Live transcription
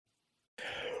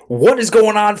What is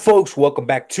going on, folks? Welcome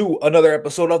back to another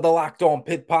episode of the Locked On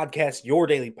Pitt Podcast, your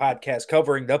daily podcast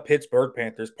covering the Pittsburgh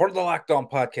Panthers, part of the Locked On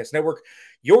Podcast Network,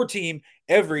 your team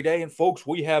every day. And, folks,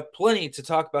 we have plenty to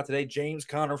talk about today. James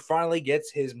Conner finally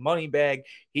gets his money bag.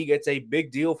 He gets a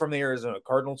big deal from the Arizona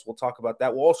Cardinals. We'll talk about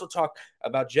that. We'll also talk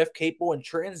about Jeff Capel and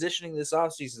transitioning this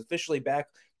offseason, officially back.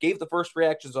 Gave the first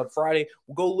reactions on Friday.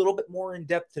 We'll go a little bit more in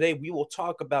depth today. We will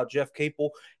talk about Jeff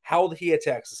Capel, how he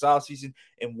attacks this offseason,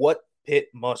 and what Pitt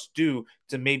must do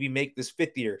to maybe make this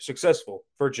fifth year successful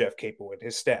for Jeff Capel and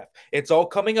his staff. It's all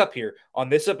coming up here on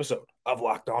this episode of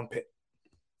Locked On Pitt.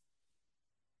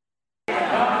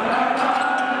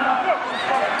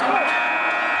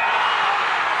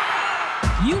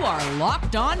 You are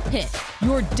Locked On Pitt,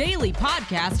 your daily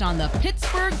podcast on the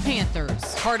Pittsburgh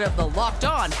Panthers, part of the Locked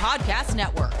On Podcast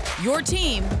Network, your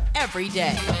team every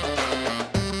day.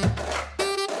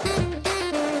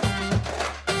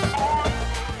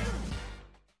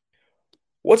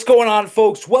 What's going on,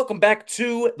 folks? Welcome back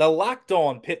to the Locked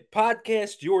On Pitt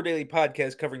Podcast, your daily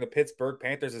podcast covering the Pittsburgh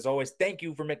Panthers. As always, thank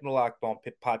you for making the Locked On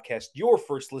Pitt Podcast your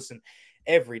first listen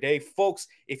every day. Folks,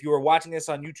 if you are watching this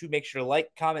on YouTube, make sure to like,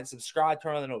 comment, subscribe,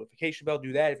 turn on the notification bell.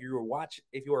 Do that. If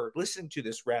you are listening to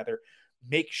this,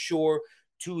 make sure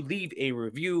to leave a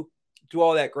review. Do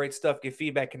all that great stuff. Give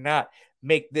feedback. Cannot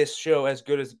make this show as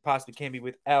good as it possibly can be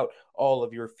without all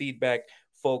of your feedback,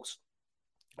 folks.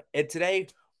 And today,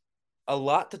 a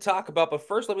lot to talk about, but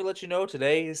first, let me let you know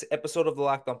today's episode of the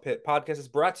Locked On Pitt Podcast is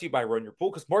brought to you by Run Your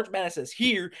Pool, because March Madness is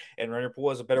here, and Run Your Pool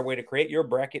is a better way to create your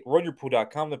bracket.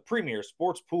 RunYourPool.com, the premier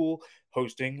sports pool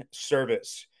hosting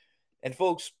service. And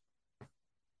folks,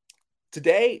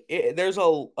 today there's a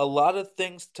lot of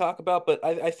things to talk about, but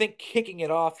I think kicking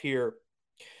it off here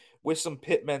with some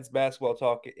Pitt men's basketball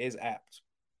talk is apt,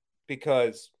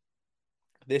 because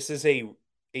this is a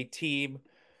team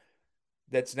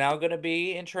that's now going to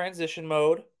be in transition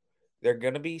mode. They're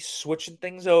going to be switching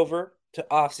things over to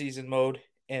off-season mode,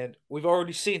 and we've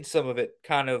already seen some of it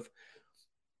kind of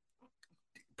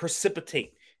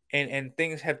precipitate, and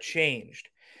things have changed.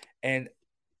 And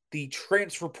the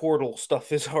transfer portal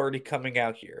stuff is already coming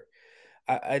out here.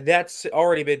 That's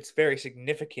already been very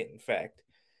significant, in fact.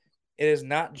 It has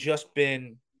not just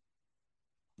been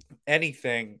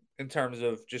anything in terms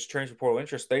of just transfer portal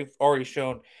interest. They've already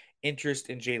shown interest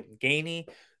in Jalen Gainey,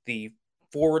 the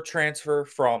forward transfer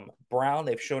from Brown.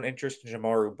 They've shown interest in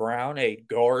Jamaru Brown, a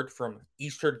guard from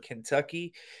Eastern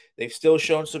Kentucky. They've still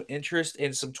shown some interest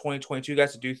in some 2022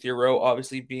 guys. Adu Thiero,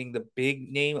 obviously being the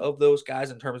big name of those guys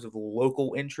in terms of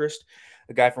local interest.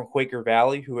 A guy from Quaker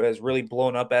Valley who has really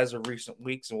blown up as of recent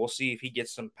weeks, and we'll see if he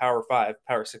gets some Power 5,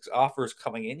 Power 6 offers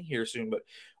coming in here soon. But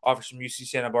offers from UC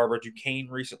Santa Barbara. Duquesne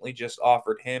recently just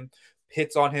offered him.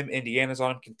 Pitt's on him. Indiana's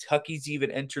on him. Kentucky's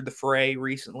even entered the fray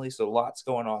recently, so lots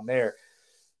going on there.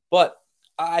 But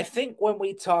I think when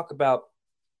we talk about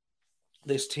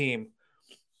this team,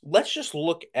 let's just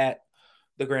look at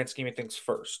the grand scheme of things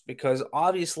first, because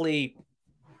obviously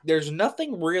there's no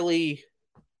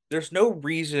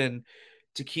reason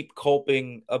to keep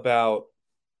coping about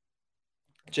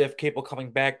Jeff Capel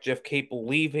coming back, Jeff Capel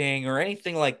leaving, or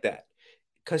anything like that,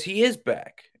 because he is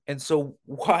back. And so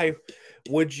why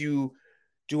would you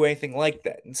do anything like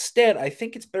that? Instead, I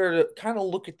think it's better to kind of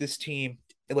look at this team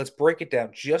and let's break it down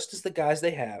just as the guys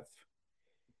they have,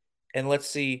 and let's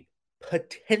see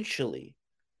potentially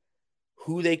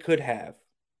who they could have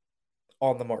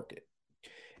on the market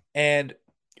and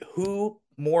who,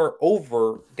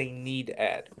 moreover, they need to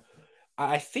add.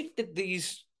 I think that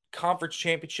these conference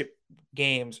championship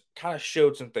games kind of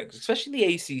showed some things, especially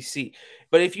the ACC.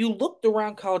 But if you looked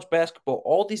around college basketball,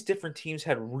 all these different teams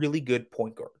had really good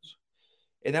point guards.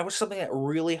 And that was something that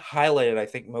really highlighted, I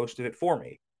think, most of it for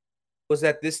me, was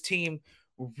that this team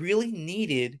really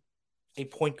needed a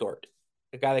point guard,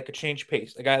 a guy that could change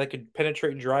pace, a guy that could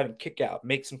penetrate and drive and kick out,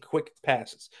 make some quick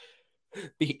passes,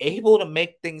 be able to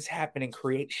make things happen and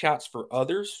create shots for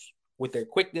others with their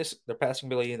quickness, their passing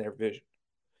ability, and their vision.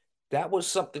 That was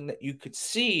something that you could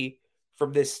see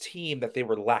from this team that they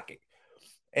were lacking.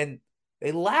 And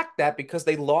they lacked that because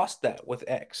they lost that with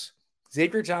X.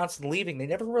 Xavier Johnson leaving, they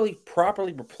never really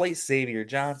properly replaced Xavier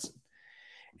Johnson.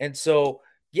 And so,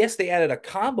 yes, they added a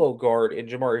combo guard in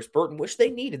Jamarius Burton, which they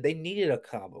needed. They needed a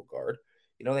combo guard.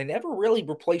 They never really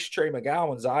replaced Trey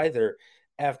McGowens either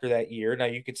after that year. Now,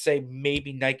 you could say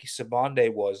maybe Nike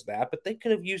Sabande was that, but they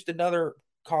could have used another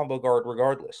combo guard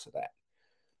regardless of that.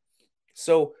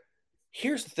 So,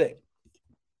 here's the thing.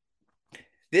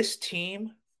 This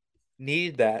team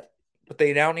needed that, but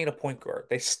they now need a point guard.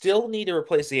 They still need to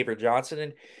replace Xavier Johnson.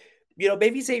 And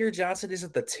maybe Xavier Johnson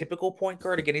isn't the typical point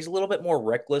guard. Again, he's a little bit more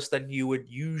reckless than you would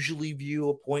usually view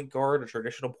a point guard, a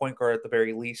traditional point guard at the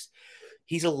very least.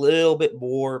 He's a little bit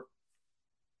more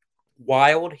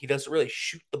wild. He doesn't really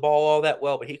shoot the ball all that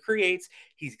well, but he creates.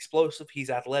 He's explosive. He's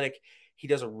athletic. He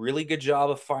does a really good job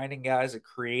of finding guys and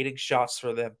creating shots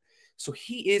for them. So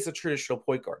he is a traditional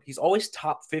point guard. He's always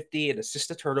top 50 in assist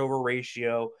to turnover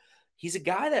ratio. He's a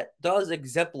guy that does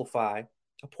exemplify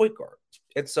a point guard.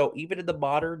 And so even in the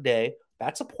modern day,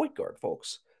 that's a point guard,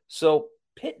 folks. So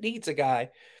Pitt needs a guy,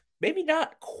 maybe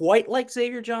not quite like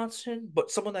Xavier Johnson, but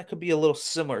someone that could be a little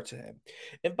similar to him.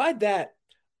 And by that,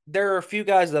 there are a few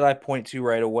guys that I point to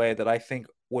right away that I think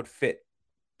would fit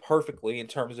perfectly in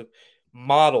terms of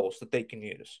models that they can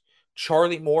use.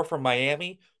 Charlie Moore from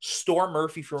Miami, Storm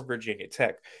Murphy from Virginia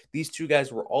Tech. These two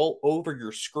guys were all over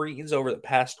your screens over the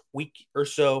past week or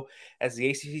so as the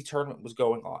ACC tournament was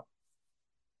going on.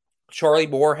 Charlie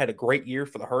Moore had a great year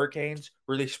for the Hurricanes,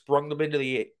 really sprung them into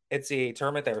the NCAA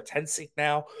tournament. They are 10 seed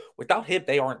now. Without him,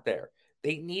 they aren't there.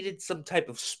 They needed some type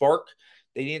of spark.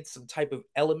 They needed some type of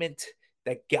element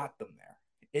that got them there.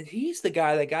 And he's the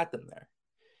guy that got them there.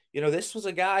 This was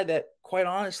a guy that, quite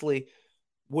honestly,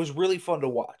 was really fun to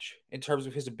watch in terms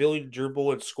of his ability to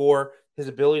dribble and score, his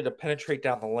ability to penetrate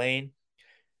down the lane.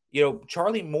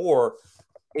 Charlie Moore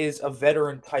is a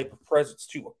veteran type of presence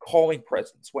too, a calming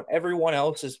presence. When everyone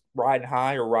else is riding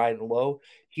high or riding low,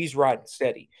 he's riding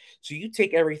steady. So you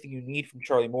take everything you need from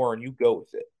Charlie Moore and you go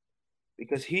with it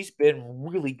because he's been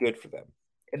really good for them.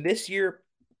 And this year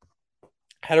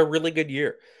had a really good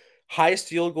year. Highest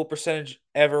field goal percentage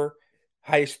ever,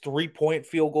 highest three-point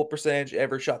field goal percentage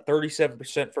ever, shot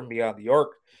 37% from beyond the arc.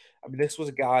 I mean, this was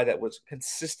a guy that was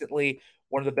consistently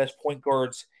one of the best point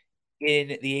guards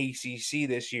in the ACC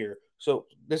this year. So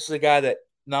this is a guy that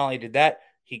not only did that,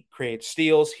 he created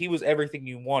steals. He was everything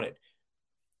you wanted.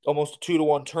 Almost a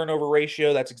 2-to-1 turnover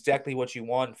ratio. That's exactly what you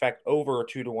want. In fact, over a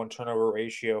 2-to-1 turnover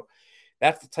ratio.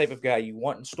 That's the type of guy you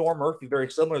want. And Storm Murphy, very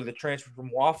similar to the transfer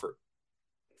from Wofford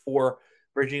for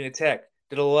Virginia Tech,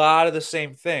 did a lot of the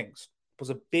same things. Was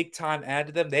a big time add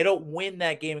to them. They don't win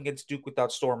that game against Duke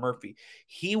without Storm Murphy.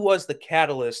 He was the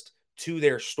catalyst to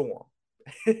their storm,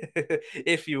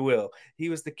 if you will. He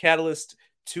was the catalyst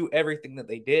to everything that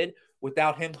they did.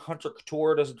 Without him, Hunter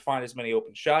Couture doesn't find as many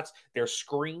open shots. Their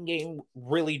screen game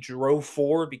really drove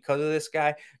forward because of this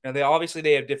guy. Now, they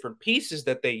have different pieces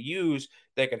that they use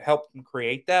that can help them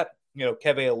create that. Keve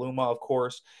Aluma, of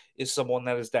course, is someone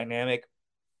that is dynamic.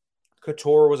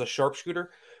 Couture was a sharpshooter.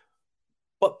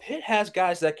 But Pitt has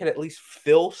guys that can at least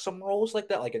fill some roles like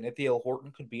that. Like an Ithiel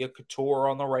Horton could be a Couture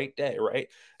on the right day, right?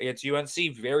 Against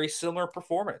UNC, very similar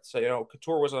performance. So,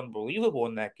 Couture was unbelievable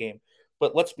in that game.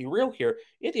 But let's be real here.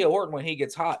 Ithiel Horton, when he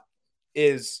gets hot,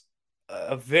 is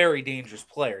a very dangerous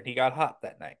player. And he got hot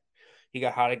that night. He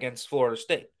got hot against Florida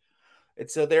State. And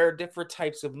so there are different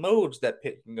types of modes that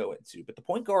Pitt can go into. But the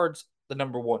point guard's the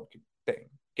number one thing.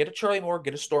 Get a Charlie Moore,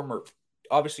 get a Storm Murphy.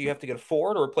 Obviously, you have to get a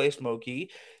forward to replace Mogi.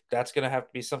 That's going to have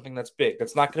to be something that's big.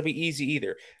 That's not going to be easy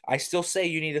either. I still say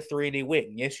you need a 3-and-D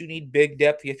wing. Yes, you need big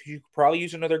depth. Yes, you could probably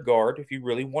use another guard if you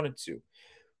really wanted to.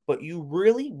 But you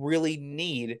really, really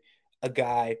need a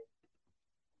guy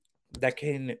that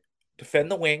can defend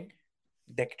the wing,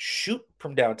 that can shoot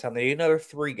from downtown. They need another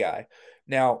 3 guy.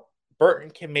 Now,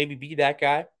 Burton can maybe be that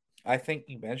guy, I think,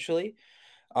 eventually.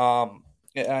 And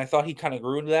I thought he kind of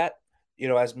grew into that.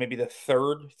 As maybe the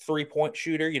third 3-point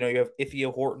shooter. You have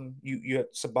Ithiel Horton. You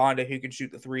have Sabanda who can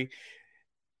shoot the 3.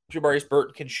 Jamarius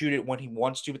Burton can shoot it when he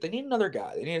wants to, but they need another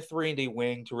guy. They need a 3-and-D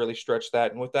wing to really stretch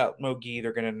that. And without Mogi,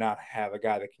 they're going to not have a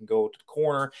guy that can go to the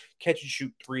corner, catch and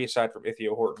shoot 3 aside from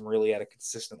Ithiel Horton really at a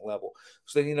consistent level.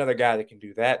 So they need another guy that can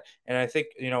do that. And I think,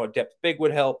 a depth big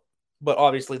would help. But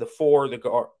obviously the 4,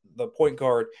 the point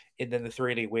guard, and then the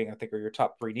 3-and-D wing, I think, are your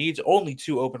top 3 needs. Only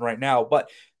 2 open right now, but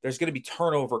there's going to be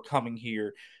turnover coming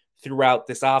here throughout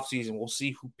this offseason. We'll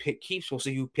see who Pitt keeps. We'll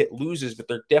see who Pitt loses, but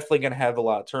they're definitely going to have a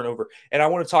lot of turnover. And I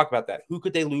want to talk about that. Who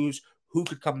could they lose? Who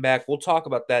could come back? We'll talk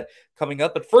about that coming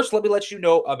up. But first, let me let you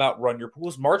know about Run Your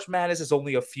Pools. March Madness is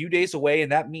only a few days away,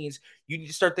 and that means you need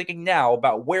to start thinking now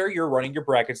about where you're running your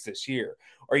brackets this year.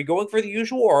 Are you going for the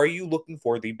usual, or are you looking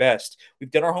for the best?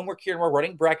 We've done our homework here, and we're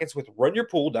running brackets with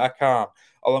runyourpool.com.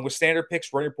 Along with standard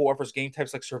picks, Run Your Pool offers game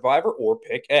types like Survivor or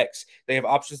Pick X. They have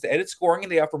options to edit scoring,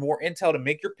 and they offer more intel to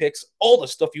make your picks, all the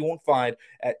stuff you won't find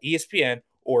at ESPN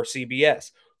or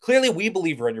CBS. Clearly, we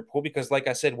believe Run Your Pool because, like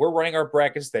I said, we're running our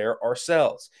brackets there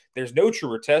ourselves. There's no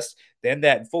truer test than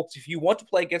that. And, folks, if you want to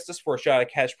play against us for a shot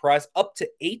at cash prize up to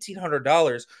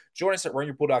 $1,800, join us at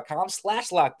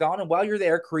runyourpool.com/lockedon. And while you're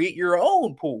there, create your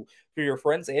own pool for your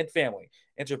friends and family.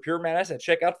 Enter Pure Madness at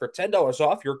checkout for $10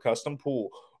 off your custom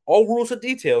pool. All rules and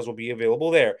details will be available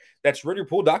there. That's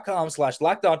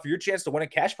ReadyPool.com/lockedon for your chance to win a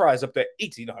cash prize up to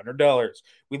 $1,800.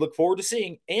 We look forward to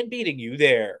seeing and beating you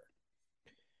there.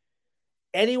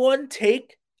 Anyone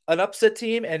take an upset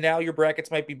team and now your brackets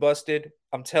might be busted?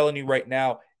 I'm telling you right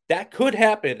now, that could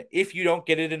happen if you don't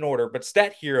get it in order, but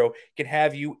Stat Hero can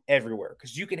have you everywhere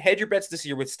because you can hedge your bets this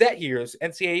year with Stat Hero's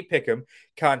NCAA Pick'em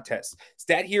contest.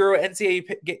 Stat Hero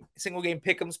NCAA single game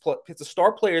Pick'ems pits the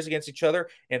star players against each other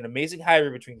in an amazing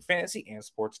hybrid between fantasy and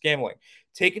sports gambling.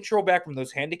 Take control back from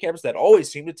those handicaps that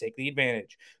always seem to take the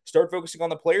advantage. Start focusing on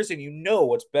the players and you know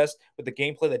what's best with the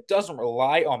gameplay that doesn't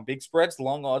rely on big spreads,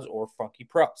 long odds, or funky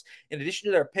props. In addition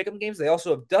to their Pick'em games, they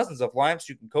also have dozens of lineups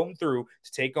you can comb through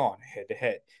to take on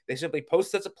head-to-head. They simply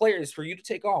post sets of players for you to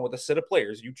take on with a set of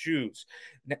players you choose.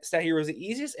 Stat Hero is the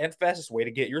easiest and fastest way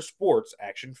to get your sports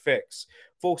action fix.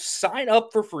 Folks, sign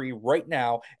up for free right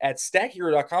now at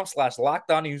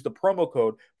stathero.com/lockedon and use the promo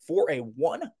code for a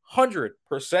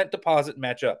 100% deposit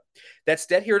matchup. That's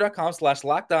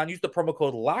stathero.com/lockedon. Use the promo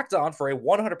code LOCKEDON for a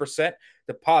 100%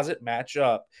 deposit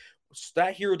matchup.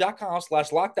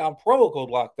 stathero.com/lockedon, promo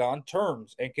code LOCKEDON.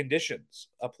 Terms and conditions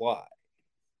apply.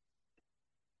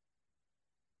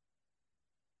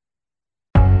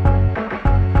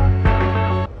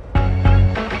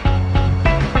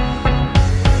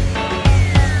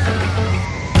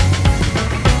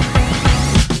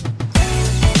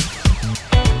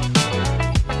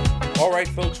 All right,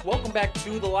 folks, welcome back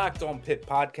to the Locked On Pitt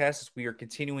podcast as we are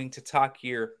continuing to talk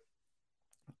here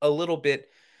a little bit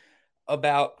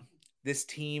about this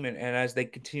team and as they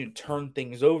continue to turn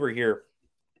things over here.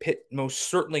 Pitt most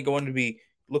certainly going to be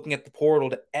looking at the portal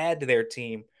to add to their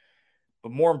team,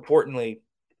 but more importantly,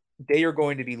 they are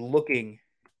going to be looking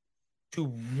to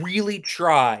really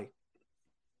try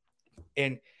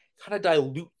and kind of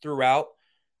dilute throughout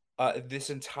this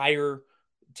entire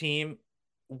team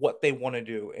what they want to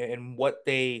do and what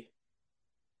they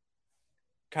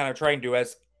kind of try and do.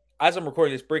 As I'm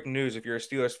recording this, breaking news, if you're a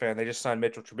Steelers fan, they just signed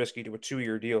Mitchell Trubisky to a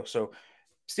 2-year deal. So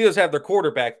Steelers have their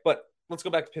quarterback, but let's go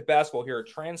back to Pitt basketball here at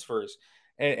transfers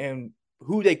and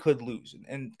who they could lose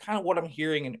and kind of what I'm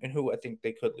hearing and who I think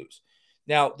they could lose.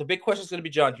 Now, the big question is going to be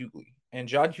John Hughley. And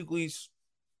John Hughley's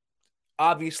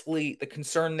obviously the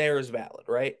concern there is valid,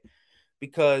 right?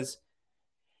 Because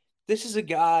this is a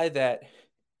guy that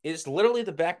is literally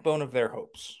the backbone of their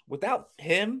hopes. Without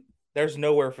him, there's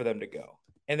nowhere for them to go.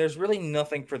 And there's really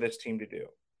nothing for this team to do.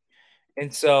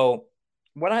 And so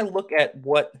when I look at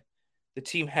what the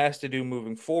team has to do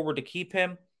moving forward to keep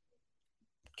him,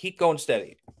 keep going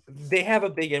steady. They have a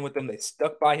big in with him. They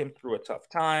stuck by him through a tough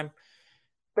time.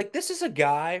 Like, this is a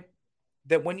guy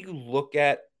that when you look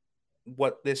at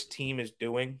what this team is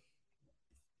doing,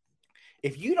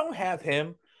 if you don't have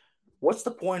him, what's the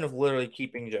point of literally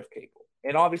keeping Jeff Capel?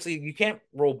 And obviously, you can't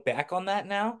roll back on that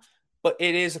now, but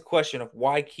it is a question of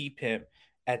why keep him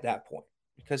at that point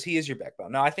because he is your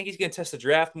backbone. Now, I think he's going to test the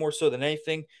draft more so than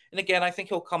anything. And again, I think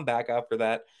he'll come back after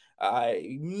that.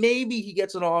 Maybe he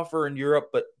gets an offer in Europe,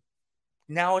 but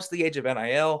now it's the age of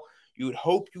NIL. You would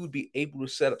hope you would be able to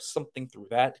set up something through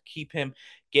that to keep him,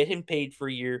 get him paid for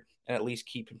a year, and at least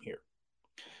keep him here.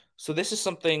 So this is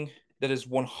something that is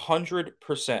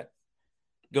 100%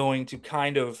 going to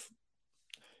kind of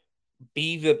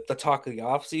be the talk of the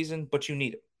offseason, but you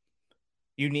need him.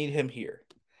 You need him here.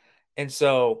 And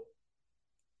so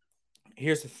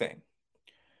here's the thing.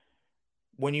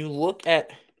 When you look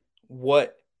at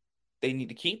what they need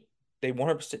to keep, they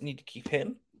 100% need to keep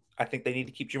him. I think they need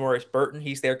to keep Jamarius Burton.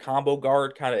 He's their combo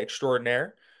guard kind of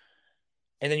extraordinaire.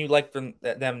 And then you'd like them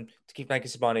to keep Nike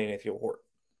Sabani and Ithiel Horton.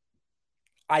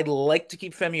 I'd like to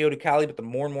keep Femi Odukali, but the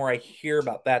more and more I hear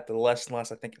about that, the less and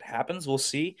less I think it happens. We'll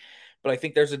see. But I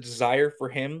think there's a desire for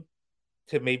him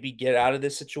to maybe get out of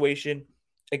this situation.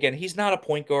 Again, he's not a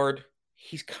point guard.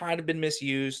 He's kind of been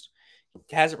misused.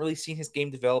 He hasn't really seen his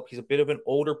game develop. He's a bit of an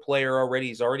older player already.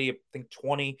 He's already, I think,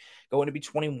 20, going to be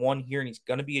 21 here, and he's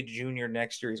going to be a junior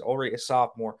next year. He's already a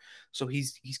sophomore. So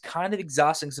he's kind of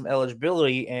exhausting some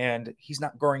eligibility, and he's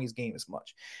not growing his game as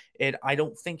much. And I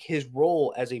don't think his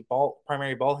role as a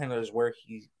primary ball handler is where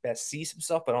he best sees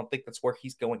himself. I don't think that's where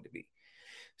he's going to be.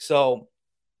 So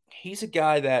he's a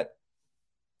guy that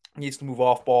needs to move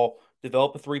off ball,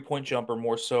 develop a three-point jumper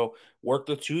more so, work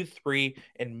the 2-3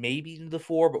 and maybe the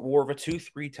 4, but more of a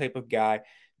 2-3 type of guy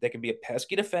that can be a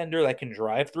pesky defender that can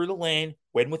drive through the lane,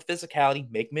 win with physicality,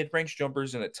 make mid-range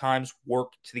jumpers, and at times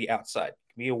work to the outside.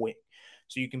 Be a wing.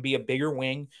 So you can be a bigger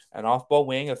wing, an off-ball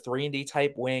wing, a 3-and-D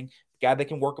type wing, a guy that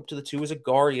can work up to the 2 as a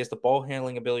guard. He has the ball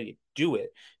handling ability to do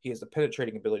it. He has the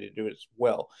penetrating ability to do it as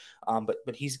well. But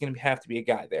he's going to have to be a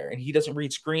guy there. And he doesn't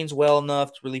read screens well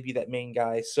enough to really be that main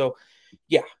guy. So,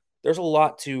 yeah, there's a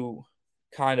lot to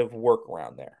kind of work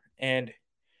around there. And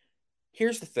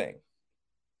here's the thing.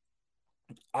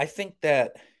 I think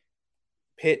that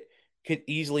Pitt could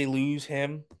easily lose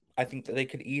him. I think that they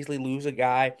could easily lose a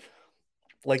guy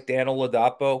like Daniel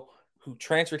Ladapo, who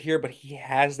transferred here, but he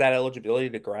has that eligibility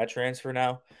to grad transfer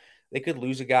now. They could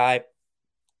lose a guy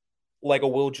like a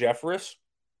Will Jeffress,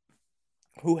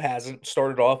 who hasn't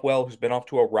started off well, who's been off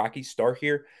to a rocky start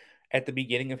here at the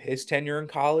beginning of his tenure in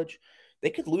college. They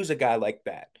could lose a guy like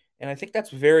that. And I think that's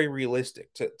very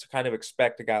realistic to kind of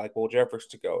expect a guy like Will Jeffress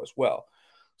to go as well.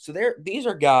 So these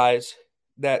are guys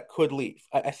that could leave.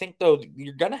 I think, though,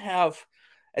 you're going to have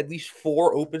at least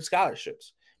 4 open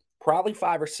scholarships, probably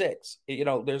 5 or 6.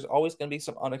 There's always going to be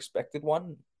some unexpected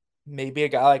one. Maybe a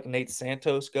guy like Nate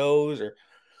Santos goes, or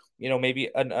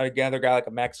maybe another guy like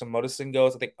a Maxim Modison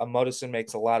goes. I think a Modison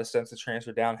makes a lot of sense to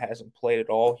transfer down, hasn't played at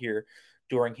all here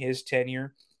during his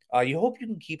tenure. You hope you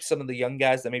can keep some of the young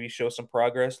guys that maybe show some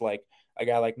progress, like a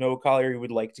guy like Noah Collier. You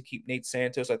would like to keep Nate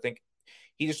Santos. I think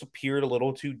he just appeared a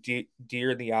little too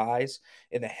deer in the eyes,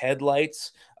 in the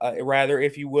headlights, rather,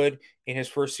 if you would, in his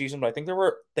first season. But I think there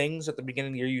were things at the beginning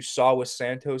of the year you saw with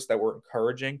Santos that were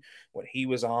encouraging when he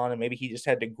was on, and maybe he just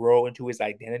had to grow into his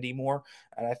identity more.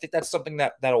 And I think that's something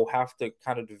that'll have to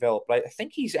kind of develop. But I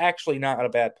think he's actually not a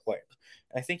bad player.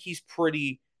 I think he's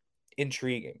pretty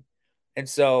intriguing. And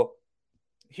so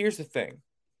here's the thing.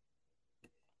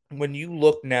 When you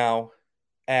look now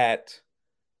at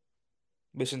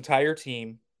this entire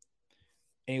team,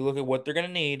 and you look at what they're going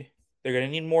to need, they're going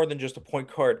to need more than just a point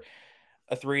guard,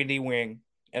 a 3-and-D wing,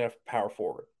 and a power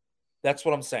forward. That's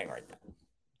what I'm saying right now.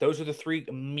 Those are the 3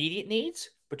 immediate needs,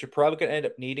 but you're probably going to end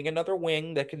up needing another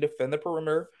wing that can defend the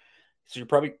perimeter. So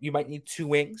you might need 2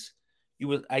 wings. You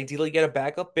would ideally get a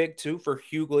backup big too for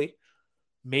Hughley.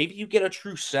 Maybe you get a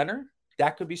true center.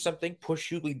 That could be something.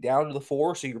 Push Hughley down to the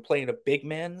 4, so you're playing a big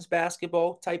man's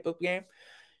basketball type of game.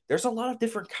 There's a lot of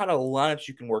different kind of lineups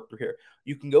you can work through here.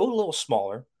 You can go a little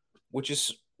smaller, which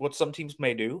is what some teams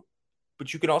may do,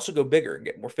 but you can also go bigger and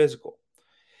get more physical.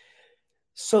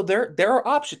 So there are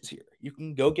options here. You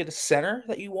can go get a center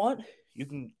that you want. You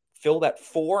can fill that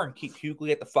 4 and keep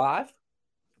Hughley at the 5.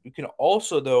 You can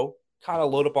also, though, kind of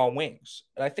load up on wings.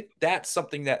 And I think that's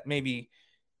something that maybe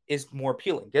is more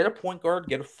appealing. Get a point guard,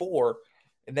 get a 4,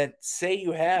 and then say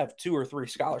you have 2 or 3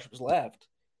 scholarships left.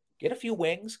 Get a few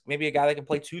wings, maybe a guy that can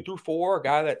play 2 through 4, a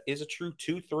guy that is a true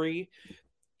 2-3.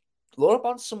 Load up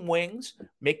on some wings,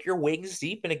 make your wings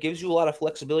deep, and it gives you a lot of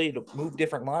flexibility to move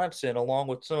different lineups in along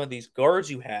with some of these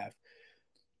guards you have.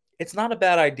 It's not a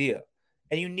bad idea,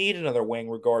 and you need another wing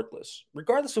regardless.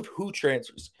 Regardless of who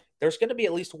transfers, there's going to be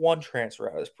at least 1 transfer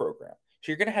out of this program.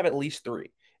 So you're going to have at least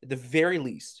 3. At the very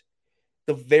least,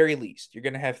 you're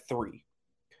going to have 3.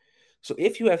 So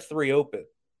if you have 3 open,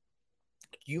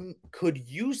 you could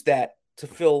use that to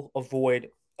fill a void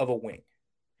of a wing.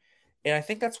 And I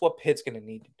think that's what Pitt's going to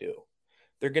need to do.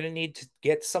 They're going to need to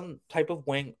get some type of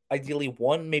wing, ideally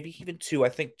 1, maybe even 2. I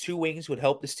think 2 wings would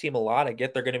help this team a lot. I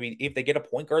get they're going to be, if they get a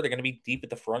point guard, they're going to be deep at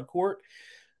the front court.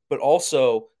 But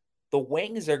also, the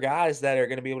wings are guys that are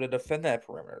going to be able to defend that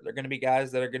perimeter. They're going to be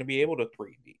guys that are going to be able to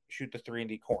shoot the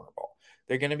 3-and-D corner ball.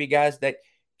 They're going to be guys that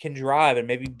can drive and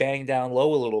maybe bang down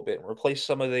low a little bit and replace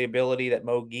some of the ability that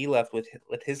Mo Gee left with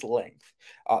his length.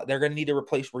 They're going to need to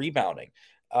replace rebounding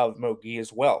of Mo Gee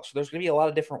as well. So there's going to be a lot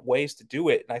of different ways to do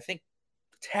it. And I think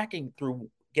attacking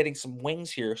through getting some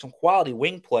wings here, some quality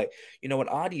wing play, an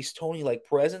Adi's Tony-like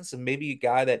presence, and maybe a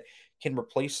guy that can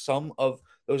replace some of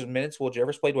those minutes Will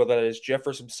Jeffress played, whether that is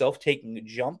Jeffress himself taking a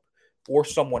jump or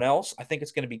someone else. I think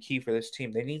it's going to be key for this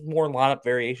team. They need more lineup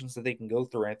variations that they can go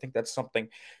through, and I think that's something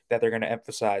that they're going to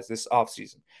emphasize this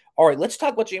offseason. All right, let's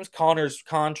talk about James Conner's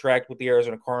contract with the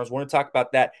Arizona Cardinals. We want to talk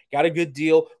about that. Got a good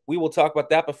deal. We will talk about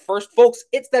that. But first, folks,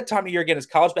 it's that time of year again as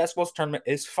college basketball tournament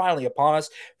is finally upon us.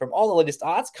 From all the latest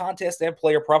odds, contests, and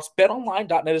player props,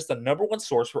 BetOnline.net is the #1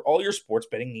 source for all your sports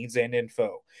betting needs and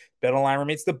info. BetOnline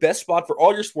remains the best spot for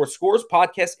all your sports scores,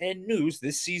 podcasts, and news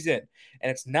this season. And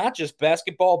it's not just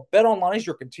basketball. BetOnline is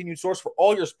your continued source for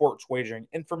all your sports wagering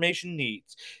information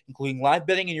needs, including live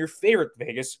betting and your favorite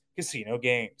Vegas casino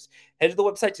games. Head to the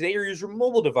website today or use your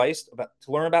mobile device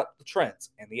to learn about the trends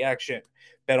and the action.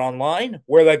 BetOnline,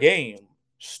 where the game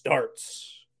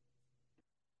starts.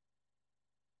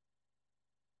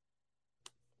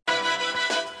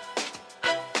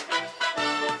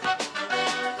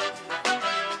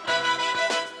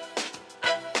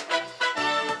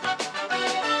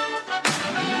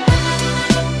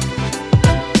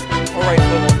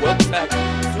 Welcome back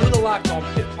to the Locked On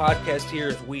Pitt podcast here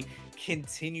as we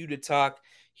continue to talk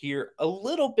here a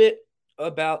little bit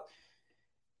about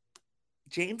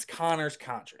James Conner's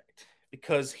contract,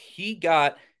 because he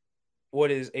got what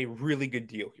is a really good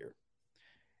deal here.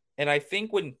 And I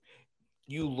think when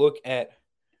you look at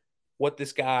what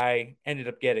this guy ended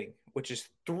up getting, which is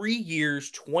 3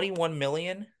 years, 21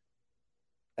 million,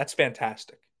 that's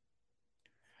fantastic.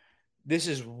 This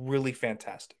is really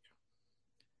fantastic.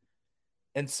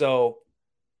 And so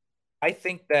I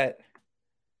think that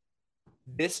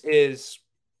this is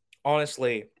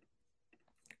honestly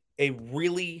a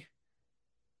really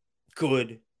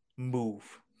good move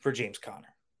for James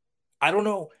Conner. I don't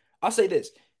know. I'll say this.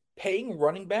 Paying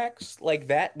running backs like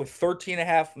that with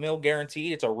 13.5 mil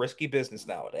guaranteed, it's a risky business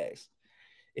nowadays.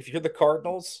 If you're the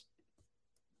Cardinals,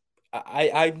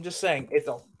 I'm just saying it's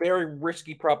a very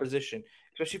risky proposition,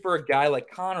 especially for a guy like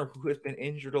Conner who has been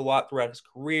injured a lot throughout his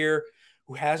career,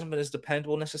 who hasn't been as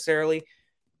dependable necessarily.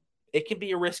 It can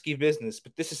be a risky business,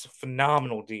 but this is a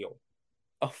phenomenal deal.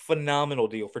 A phenomenal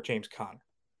deal for James Conner.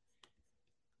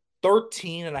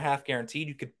 13.5 guaranteed.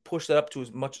 You could push that up to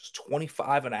as much as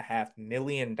 $25.5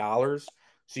 million.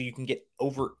 So you can get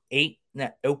over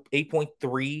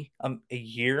 8.3 a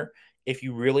year if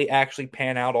you really actually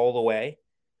pan out all the way.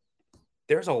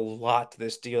 There's a lot to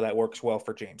this deal that works well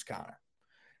for James Conner.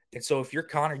 And so if you're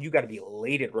Conner, you got to be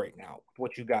elated right now with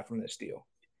what you got from this deal.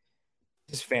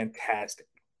 This is fantastic.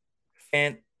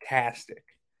 Fantastic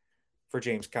for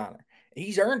James Conner.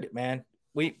 He's earned it, man.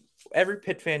 Every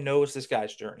Pitt fan knows this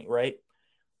guy's journey, right?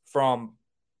 From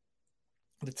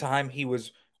the time he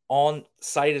was on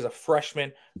site as a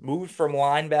freshman, moved from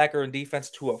linebacker and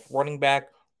defense to a running back,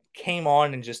 came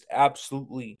on and just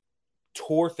absolutely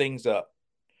tore things up.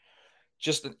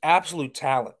 Just an absolute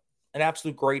talent, an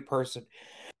absolute great person.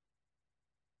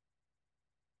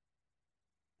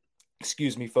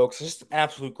 Excuse me, folks. Just an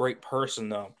absolute great person,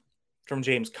 though, from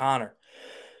James Conner.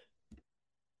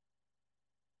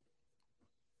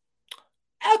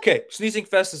 Okay, sneezing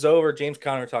fest is over. James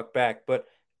Conner talked back, but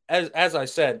as I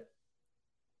said,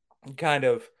 kind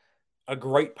of a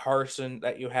great person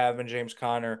that you have in James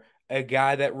Conner, a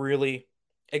guy that really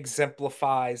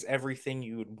exemplifies everything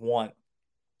you would want,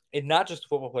 and not just a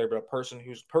football player, but a person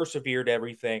who's persevered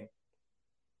everything.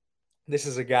 This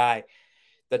is a guy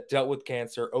that dealt with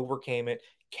cancer, overcame it,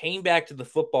 came back to the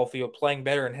football field playing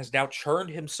better, and has now churned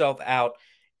himself out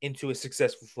into a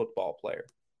successful football player.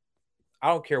 I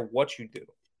don't care what you do.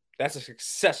 That's a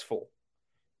successful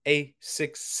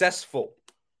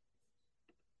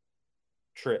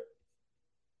trip.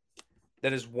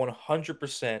 That is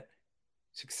 100%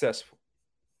 successful.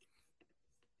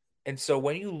 And so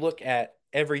when you look at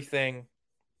everything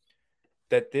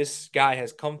that this guy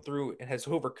has come through and has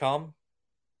overcome,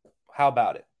 how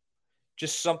about it?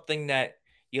 Just something that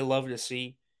you love to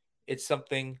see. It's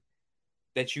something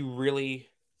that you really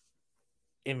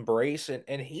embrace.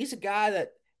 And he's a guy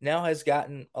that now has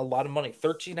gotten a lot of money.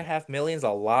 13.5 million is a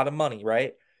lot of money,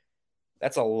 right?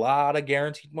 That's a lot of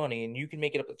guaranteed money. And you can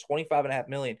make it up to 25.5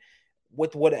 million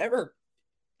with whatever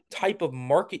type of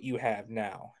market you have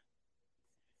now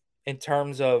in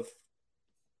terms of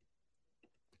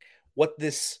what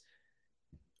this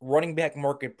running back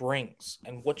market brings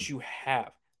and what you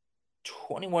have.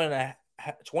 21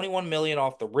 million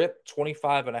off the rip,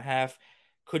 25.5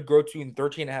 could grow to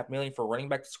 13.5 million for running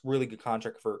back. It's a really good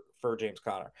contract for James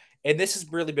Conner. And this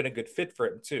has really been a good fit for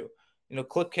him too. You know,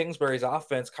 Cliff Kingsbury's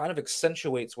offense kind of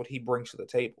accentuates what he brings to the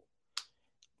table.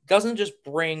 Doesn't just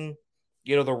bring,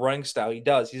 you know, the running style he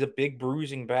does. He's a big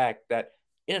bruising back that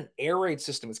in an air raid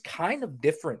system is kind of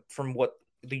different from what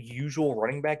the usual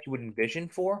running back you would envision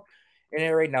for an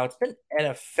air raid. Now, it's been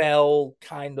NFL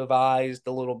kind of ized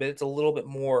a little bit. It's a little bit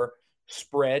more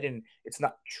spread, and it's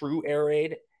not true air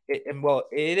raid.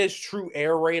 It is true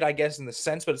air raid, I guess, in the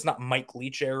sense, but it's not Mike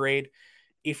Leach air raid.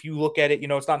 If you look at it, you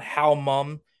know, it's not Hal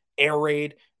Mum air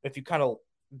raid. If you kind of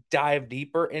dive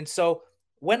deeper. And so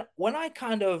when I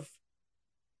kind of,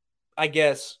 I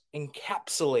guess,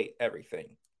 encapsulate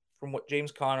everything from what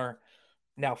James Conner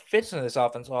now fits into this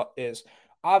offense is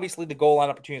obviously the goal line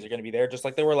opportunities are going to be there, just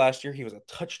like they were last year. He was a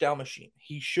touchdown machine.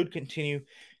 He should continue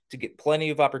to get plenty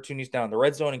of opportunities down in the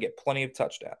red zone and get plenty of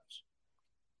touchdowns.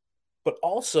 But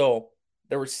also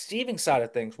the receiving side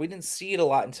of things, we didn't see it a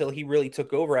lot until he really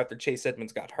took over after Chase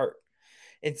Edmonds got hurt.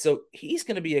 And so he's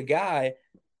going to be a guy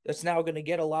that's now going to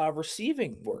get a lot of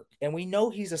receiving work. And we know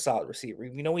he's a solid receiver.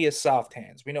 We know he has soft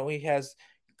hands. We know he has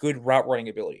good route running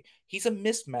ability. He's a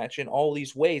mismatch in all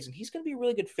these ways, and he's going to be a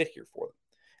really good fit here for them.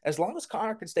 As long as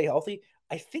Conner can stay healthy,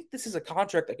 I think this is a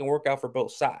contract that can work out for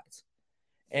both sides.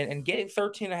 And getting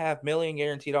 13.5 million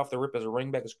guaranteed off the rip as a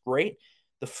running back is great.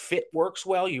 The fit works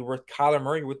well. You're with Kyler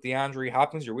Murray, you're with DeAndre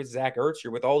Hopkins, you're with Zach Ertz,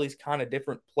 you're with all these kind of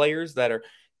different players that are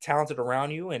talented around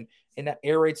you. And in that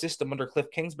air raid system under Cliff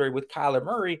Kingsbury with Kyler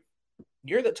Murray,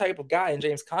 you're the type of guy in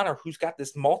James Conner who's got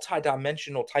this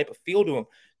multi-dimensional type of feel to him.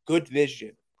 Good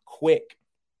vision, quick.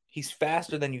 He's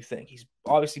faster than you think. He's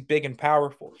obviously big and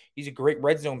powerful. He's a great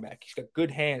red zone back. He's got good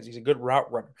hands. He's a good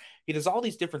route runner. He does all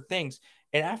these different things.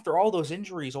 And after all those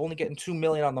injuries, only getting $2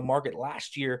 million on the market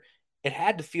last year, it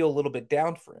had to feel a little bit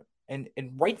down for him,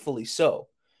 and rightfully so,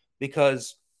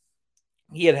 because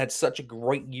he had such a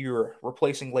great year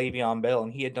replacing Le'Veon Bell,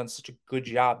 and he had done such a good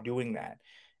job doing that.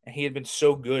 And he had been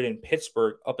so good in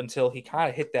Pittsburgh up until he kind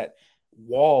of hit that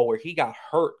wall where he got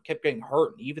hurt, kept getting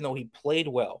hurt. And even though he played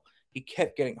well, he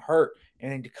kept getting hurt.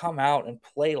 And then to come out and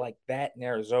play like that in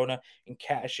Arizona and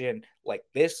cash in like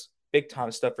this, big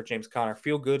time stuff for James Conner.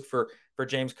 Feel good for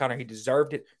James Conner. He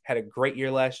deserved it. Had a great year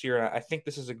last year. And I think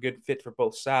this is a good fit for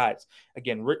both sides.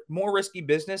 Again, more risky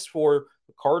business for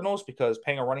the Cardinals because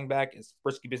paying a running back is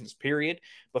risky business, period.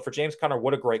 But for James Conner,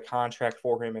 what a great contract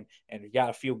for him. And you got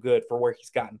to feel good for where he's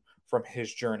gotten from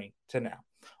his journey to now.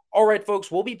 All right,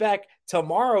 folks, we'll be back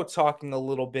tomorrow talking a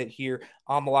little bit here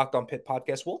on the Locked On Pitt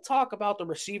podcast. We'll talk about the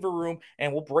receiver room,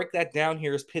 and we'll break that down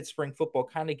here as Pitt spring football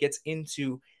kind of gets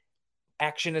into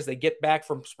action as they get back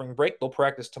from spring break. They'll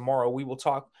practice tomorrow. We will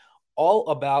talk all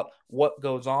about what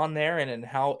goes on there and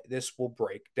how this will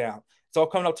break down. It's all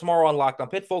coming up tomorrow on Locked On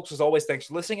Pitt, folks. As always, thanks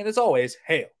for listening, and as always,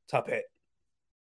 hail to Pitt.